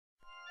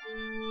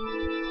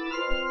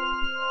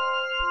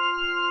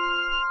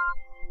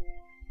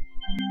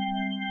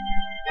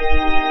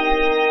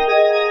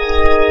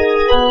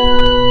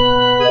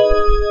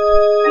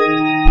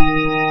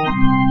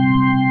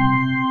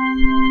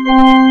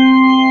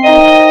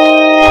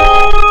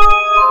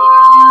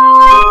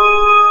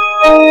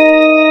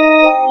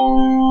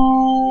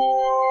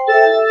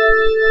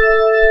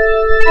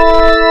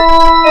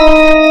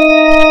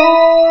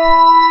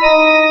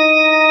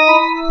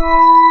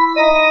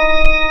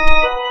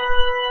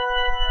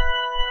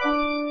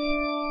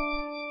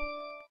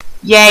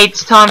Yay,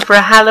 it's time for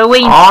a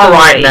Halloween story!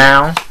 Alright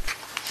now.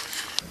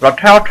 The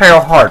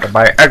Telltale Heart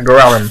by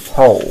Eggbert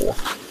Poe.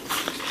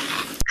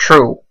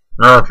 True,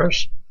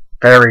 nervous,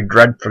 very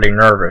dreadfully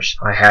nervous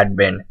I had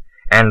been,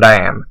 and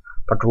am.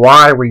 But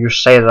why will you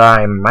say that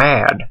I am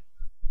mad?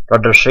 The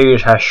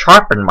disease has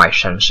sharpened my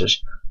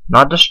senses,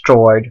 not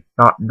destroyed,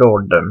 not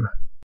dulled them.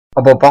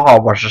 Above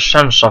all was the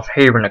sense of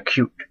hearing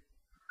acute.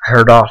 I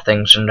heard all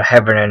things in the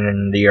heaven and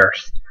in the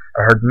earth.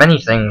 I heard many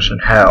things in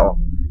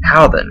hell.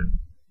 How then?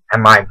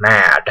 Am I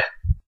mad?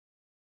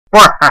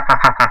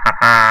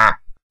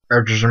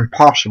 It is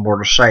impossible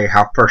to say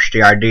how first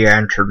the idea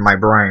entered my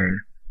brain,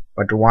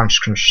 but once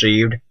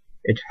conceived,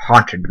 it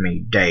haunted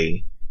me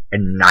day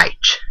and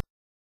night.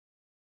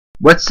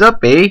 What's up,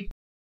 eh?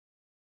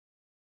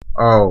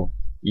 Oh,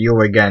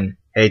 you again.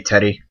 Hey,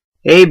 Teddy.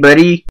 Hey,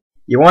 buddy.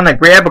 You wanna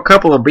grab a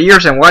couple of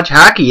beers and watch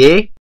hockey,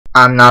 eh?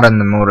 I'm not in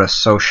the mood to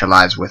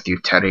socialize with you,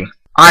 Teddy.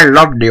 I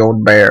loved the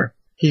old bear.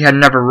 He had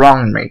never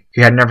wronged me. He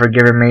had never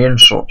given me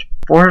insult.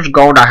 For his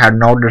gold I had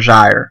no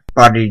desire,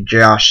 but he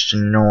just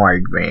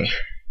annoyed me.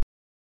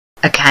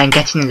 Okay, I'm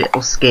getting a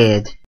little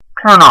scared.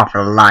 Turn off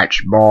the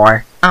lights,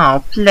 boy.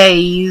 Oh,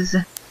 please.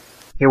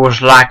 He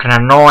was like an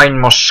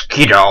annoying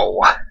mosquito.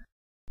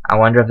 I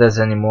wonder if there's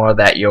any more of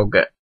that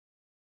yogurt.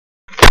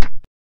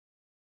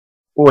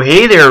 Oh,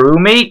 hey there,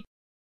 roommate.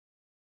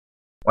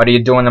 What are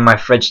you doing in my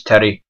fridge,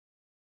 Teddy?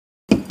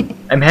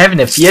 I'm having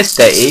a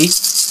fiesta, eh?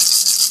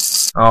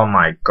 Oh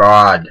my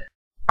God.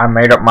 I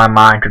made up my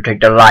mind to take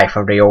the life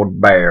of the old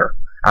bear,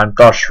 and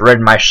thus rid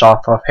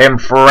myself of him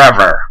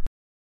forever.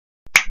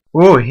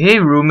 Oh, hey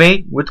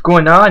roommate, what's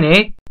going on,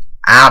 eh?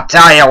 I'll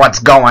tell you what's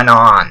going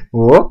on.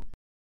 What?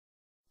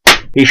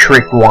 He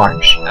shrieked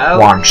once,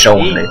 once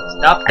only.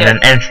 In an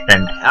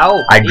instant,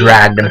 I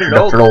dragged him to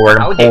the floor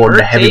and pulled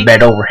the heavy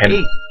bed over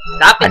him.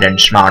 I then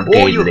smiled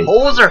gaily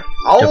to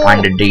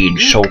find the deed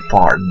so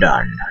far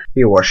done.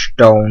 He was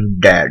stone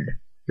dead.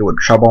 He would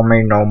trouble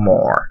me no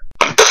more.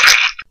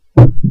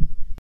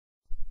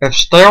 If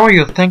still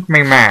you think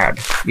me mad,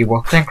 you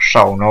will think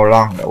so no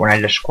longer when I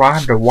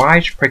describe the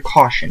wise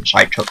precautions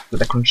I took for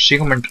the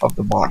concealment of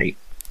the body.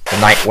 The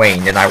night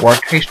waned and I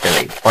worked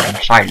hastily, but in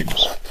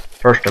silence.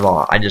 First of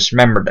all, I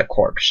dismembered the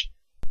corpse.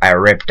 I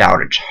ripped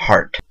out its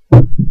heart.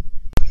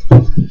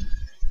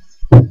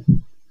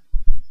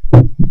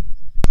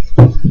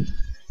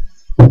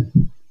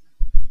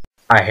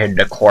 I hid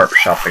the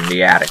corpse up in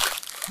the attic.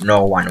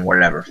 No one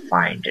will ever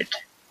find it.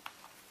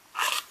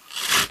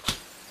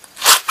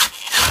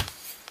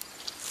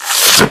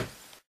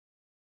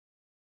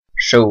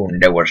 Soon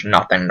there was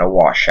nothing to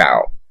wash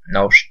out.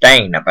 No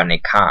stain of any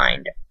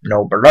kind.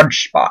 No blood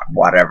spot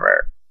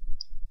whatever.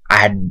 I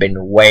had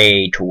been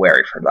way too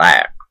wary for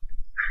that.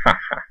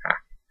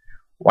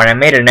 When I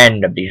made an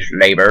end of these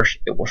labors,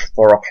 it was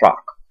 4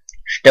 o'clock.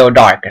 Still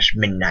dark as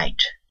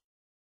midnight.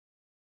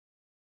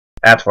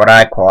 That's what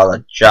I call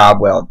a job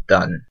well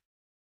done.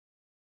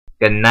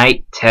 Good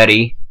night,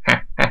 Teddy.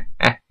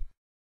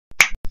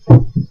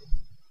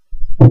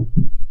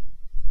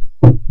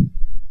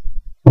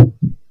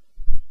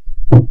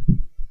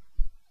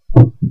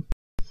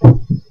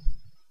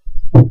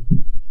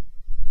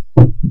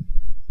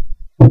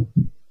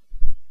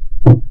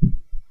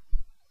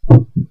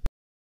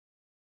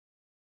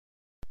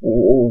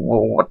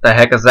 What the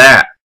heck is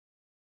that?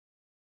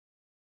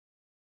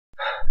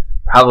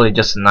 Probably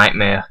just a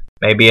nightmare.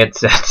 Maybe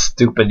it's that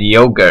stupid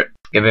yogurt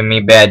giving me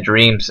bad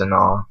dreams and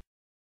all.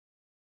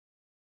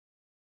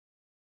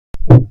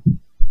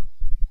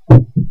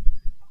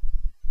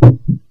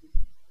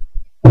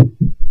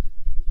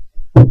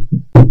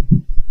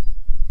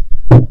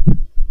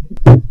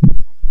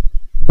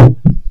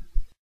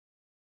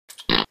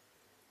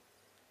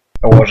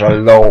 It was a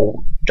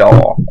low,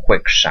 dull,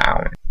 quick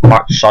sound,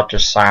 much such a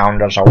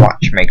sound as a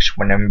watch makes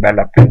when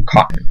enveloped in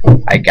cotton.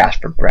 I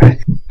gasped for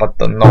breath, but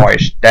the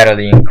noise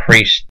steadily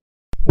increased.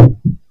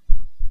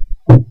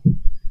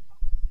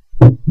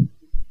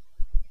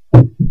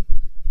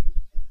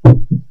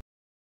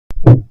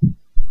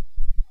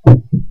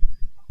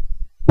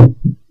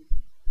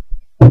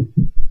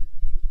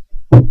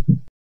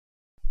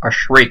 A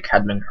shriek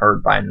had been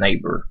heard by a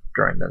neighbor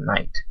during the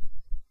night.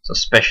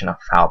 Suspicion of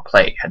foul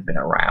play had been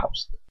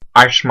aroused.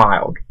 I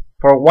smiled,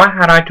 for what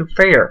had I to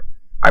fear?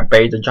 I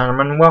bade the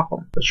gentleman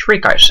welcome. The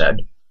shriek, I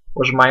said,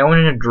 was my own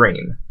in a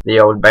dream.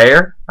 The old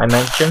bear, I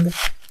mentioned,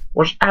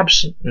 was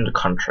absent in the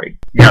country.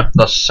 Yet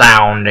the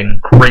sound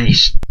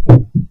increased.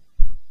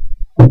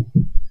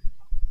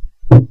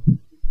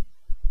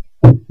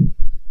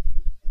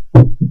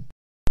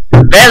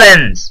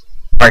 Villains!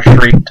 I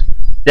shrieked.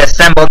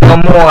 Dissemble no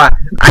more.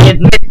 I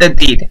admit the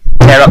deed.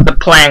 Tear up the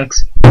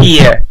planks.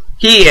 Here,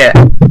 here.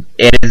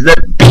 It is the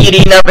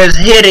beating of his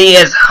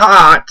hideous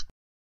heart.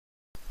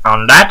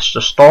 And that's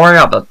the story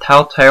of the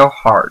Telltale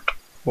Heart.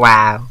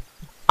 Wow.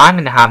 I'm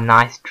gonna have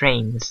nice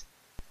dreams.